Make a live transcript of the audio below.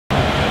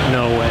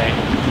No way.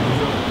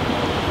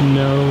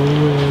 No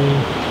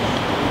way.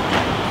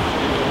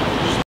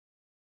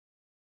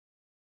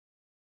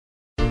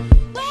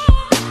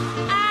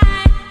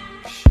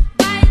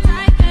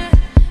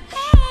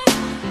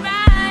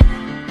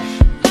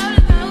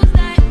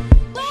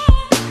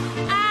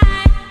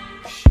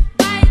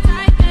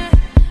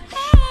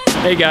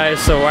 Hey guys,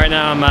 so right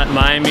now I'm at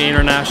Miami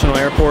International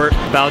Airport,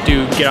 about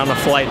to get on a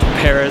flight to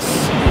Paris.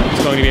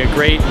 It's going to be a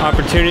great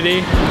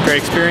opportunity, great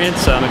experience,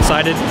 so I'm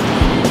excited.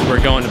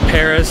 We're going to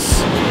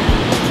Paris,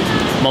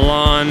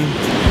 Milan,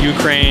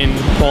 Ukraine,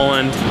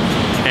 Poland,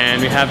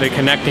 and we have a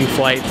connecting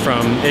flight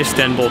from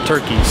Istanbul,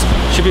 Turkey.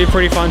 Should be a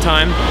pretty fun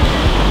time,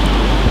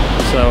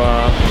 so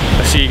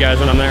I'll see you guys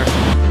when I'm there.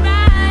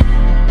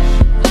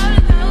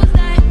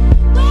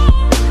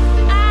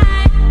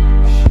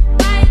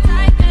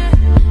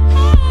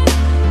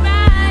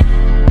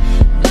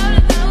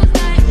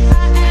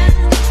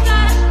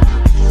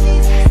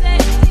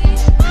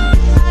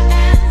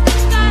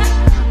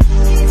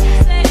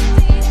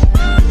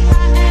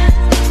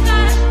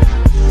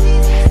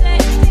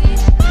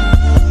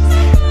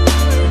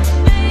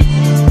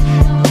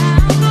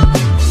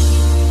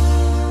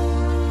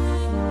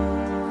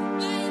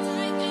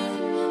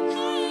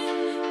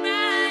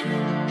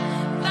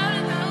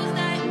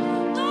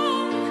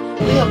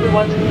 We hope you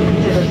want to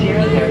consider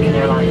Sierra American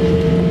Airlines.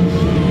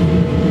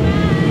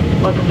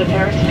 Welcome to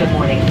Paris. Good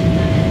morning.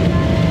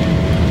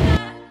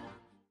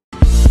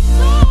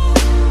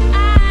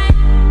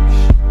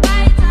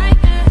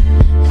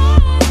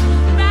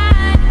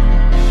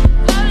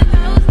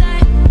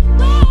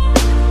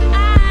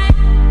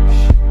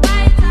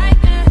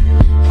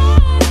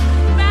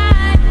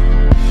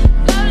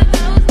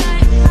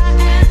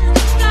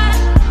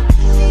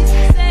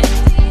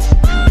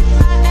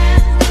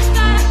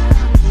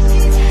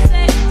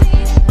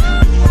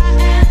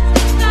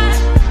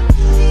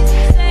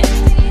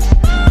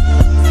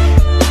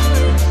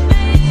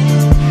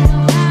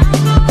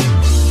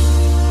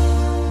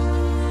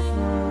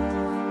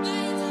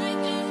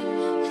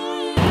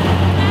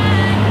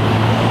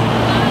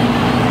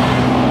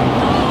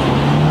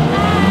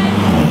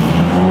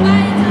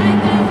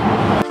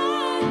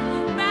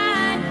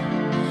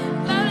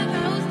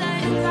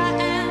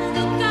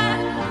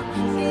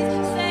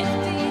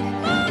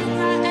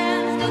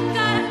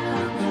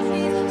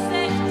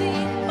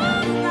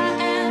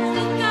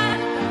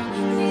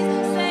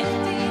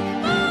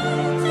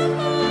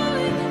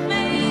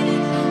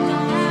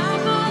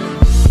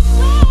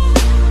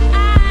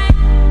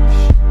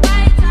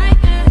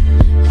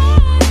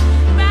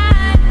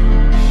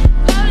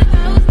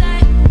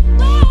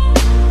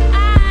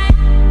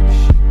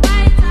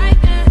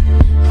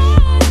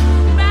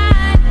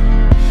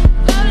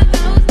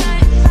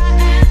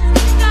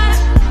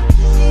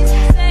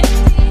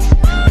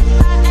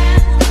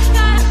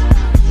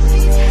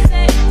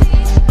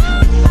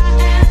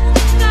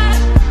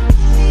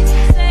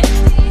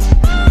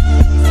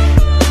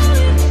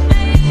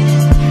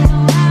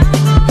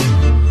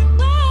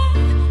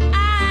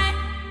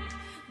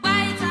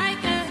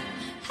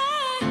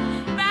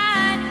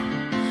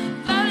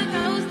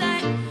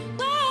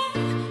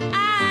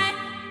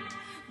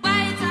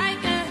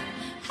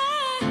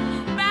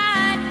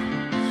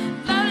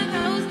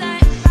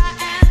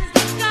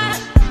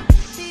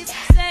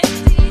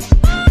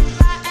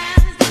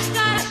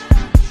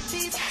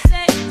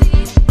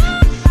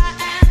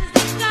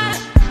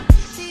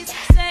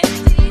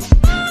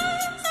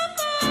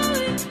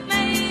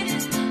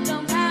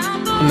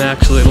 I'm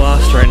actually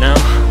lost right now.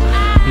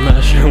 I'm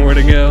not sure where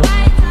to go.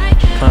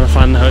 Trying to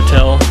find the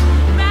hotel.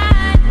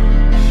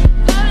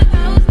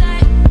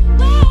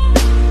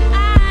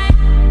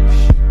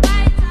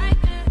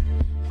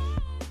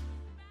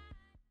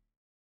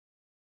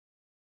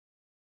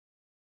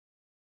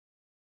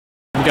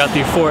 We've got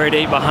the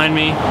 488 behind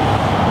me.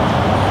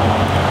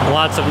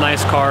 Lots of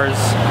nice cars.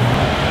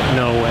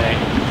 No way.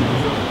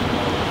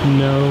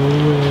 No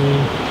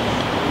way.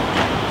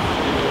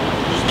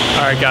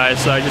 Alright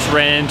guys, so I just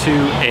ran into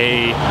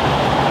a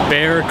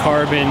bare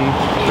carbon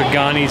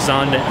Pagani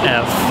Zonda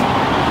F.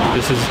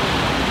 This is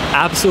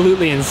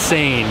absolutely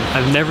insane.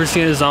 I've never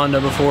seen a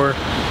Zonda before.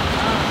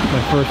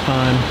 My first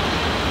time.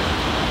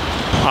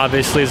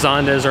 Obviously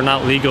Zondas are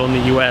not legal in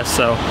the US,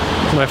 so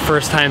it's my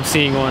first time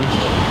seeing one.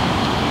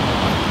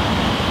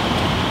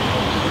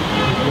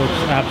 It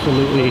looks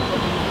absolutely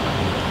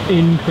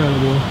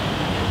incredible.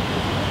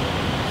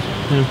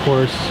 And of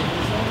course,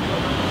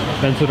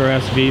 Bentley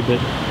SV, but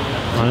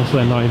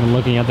honestly, I'm not even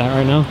looking at that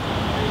right now.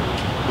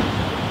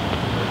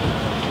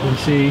 You can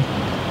see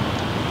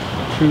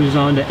true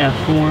Zonda F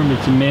form.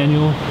 It's a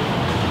manual.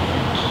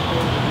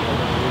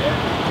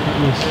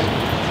 This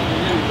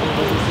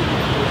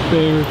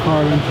bare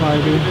carbon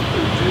fiber.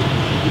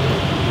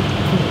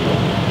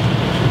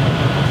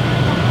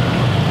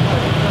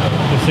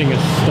 This thing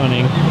is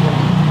stunning.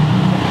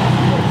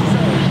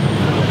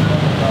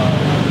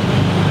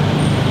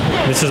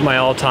 This is my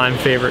all-time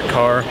favorite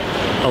car,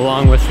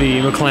 along with the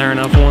McLaren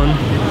F1.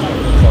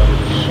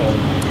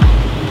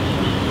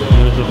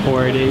 There's a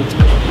 488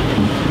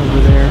 over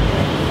there.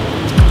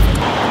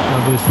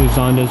 Love this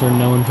Obviously, Zondas are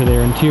known for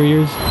their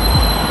interiors,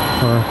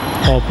 or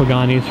all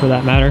Paganis for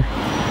that matter.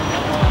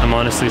 I'm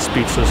honestly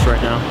speechless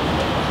right now.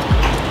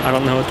 I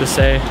don't know what to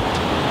say.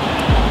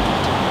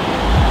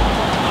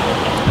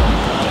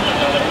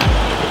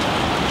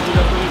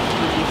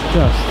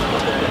 Just,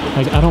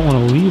 like, I don't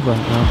want to leave right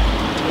now.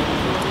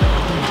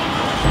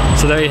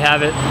 So there you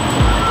have it.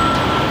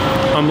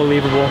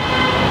 Unbelievable.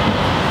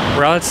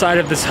 We're outside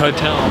of this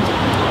hotel.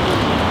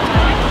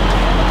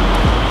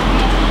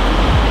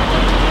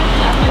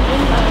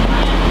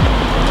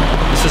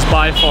 This is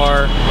by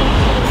far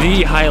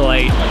the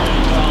highlight,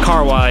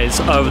 car-wise,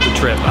 of the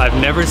trip. I've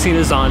never seen a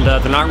Zonda.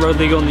 They're not road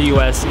legal in the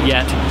US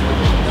yet.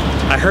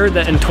 I heard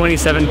that in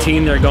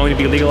 2017 they're going to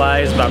be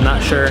legalized, but I'm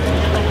not sure.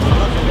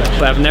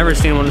 But I've never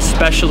seen one,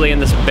 especially in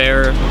this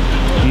bare,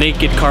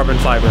 naked carbon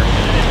fiber.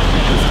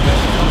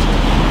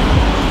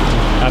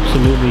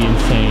 Absolutely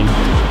insane.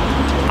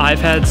 I've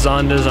had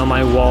Zondas on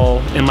my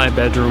wall in my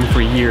bedroom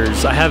for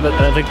years. I have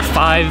like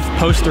 5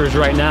 posters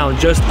right now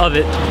just of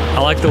it.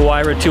 I like the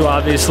Huayra too,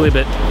 obviously,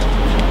 but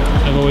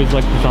I've always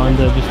liked the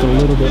Zonda just a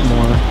little bit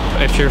more.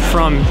 If you're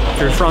from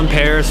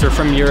Paris or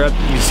from Europe,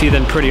 you see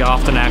them pretty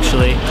often,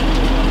 actually.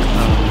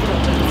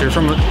 If you're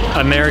from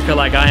America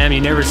like I am,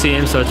 you never see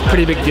them, so it's a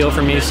pretty big deal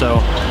for me.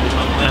 So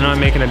I know I'm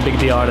making a big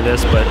deal out of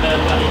this, but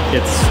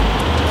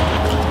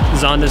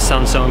Zondas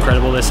sound so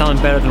incredible. They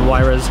sound better than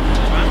Huayras.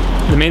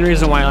 The main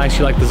reason why I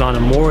actually like the Zonda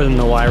more than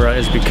the Huayra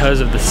is because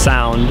of the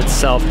sound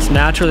itself. It's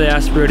naturally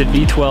aspirated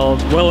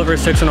V12, well over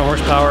 600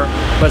 horsepower,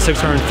 about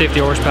 650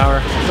 horsepower,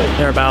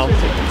 thereabout.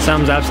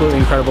 Sounds absolutely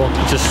incredible.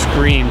 It just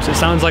screams. It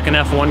sounds like an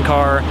F1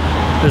 car.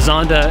 The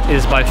Zonda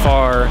is by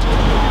far,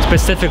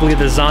 specifically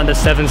the Zonda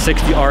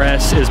 760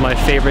 RS is my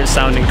favorite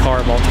sounding car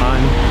of all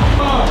time.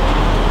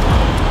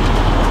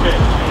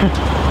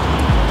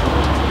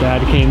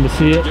 Dad came to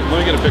see it. Let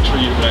me get a picture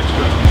of you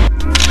extra.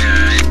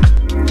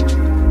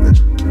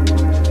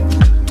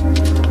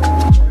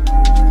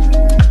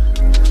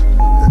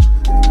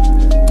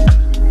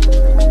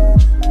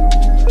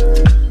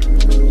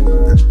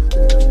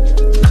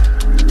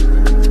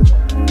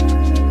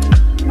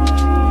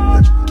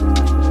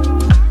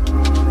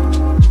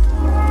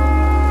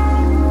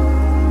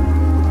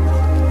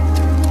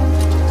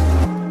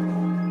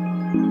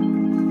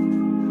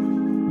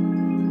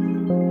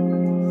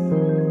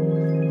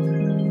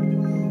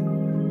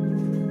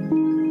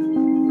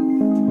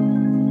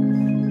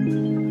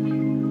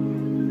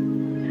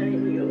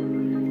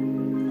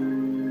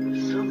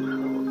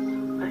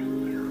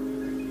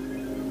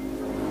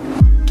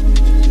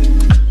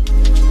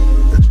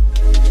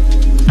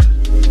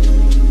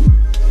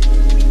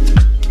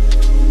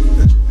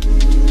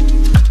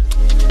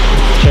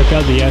 Check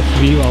out the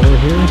SV while we're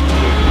here.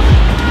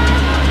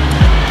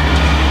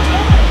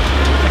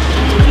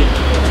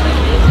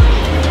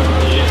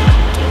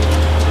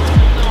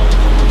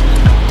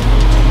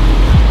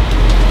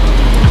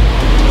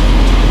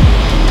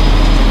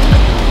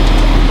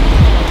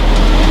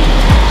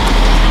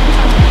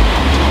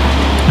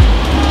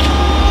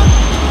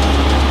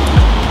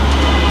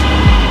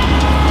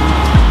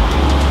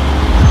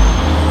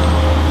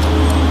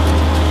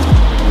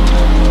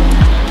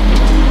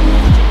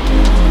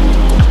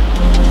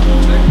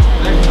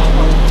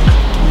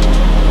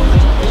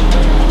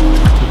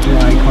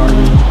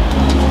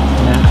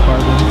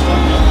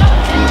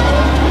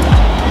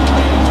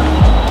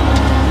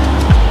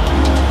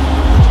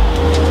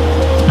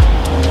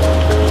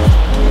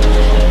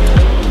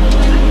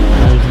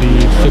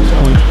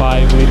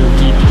 Liter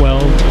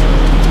V12,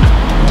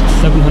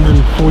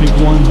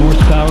 741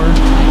 horsepower,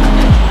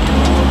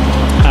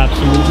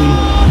 absolutely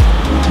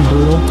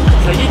brutal.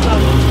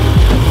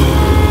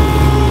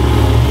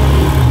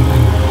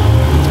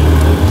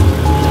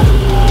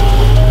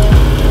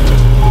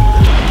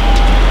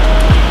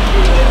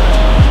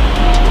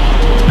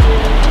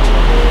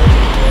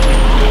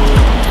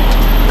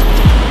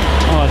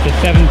 Oh, it's a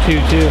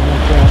 722,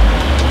 that's right.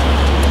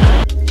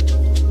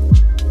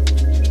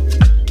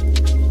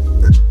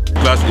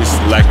 Class is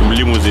like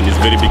limousine, it's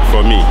very big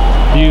for me.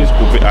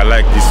 I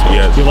like this,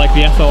 yes. You like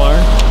the SLR?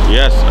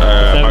 Yes,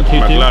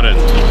 McLaren.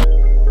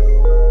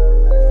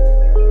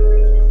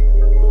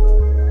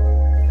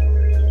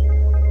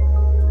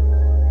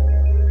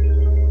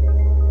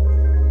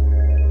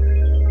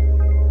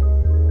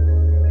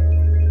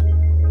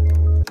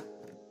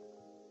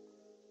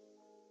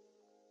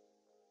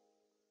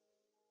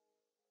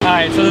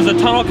 Alright, so there's a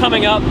tunnel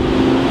coming up.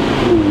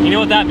 You know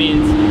what that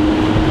means.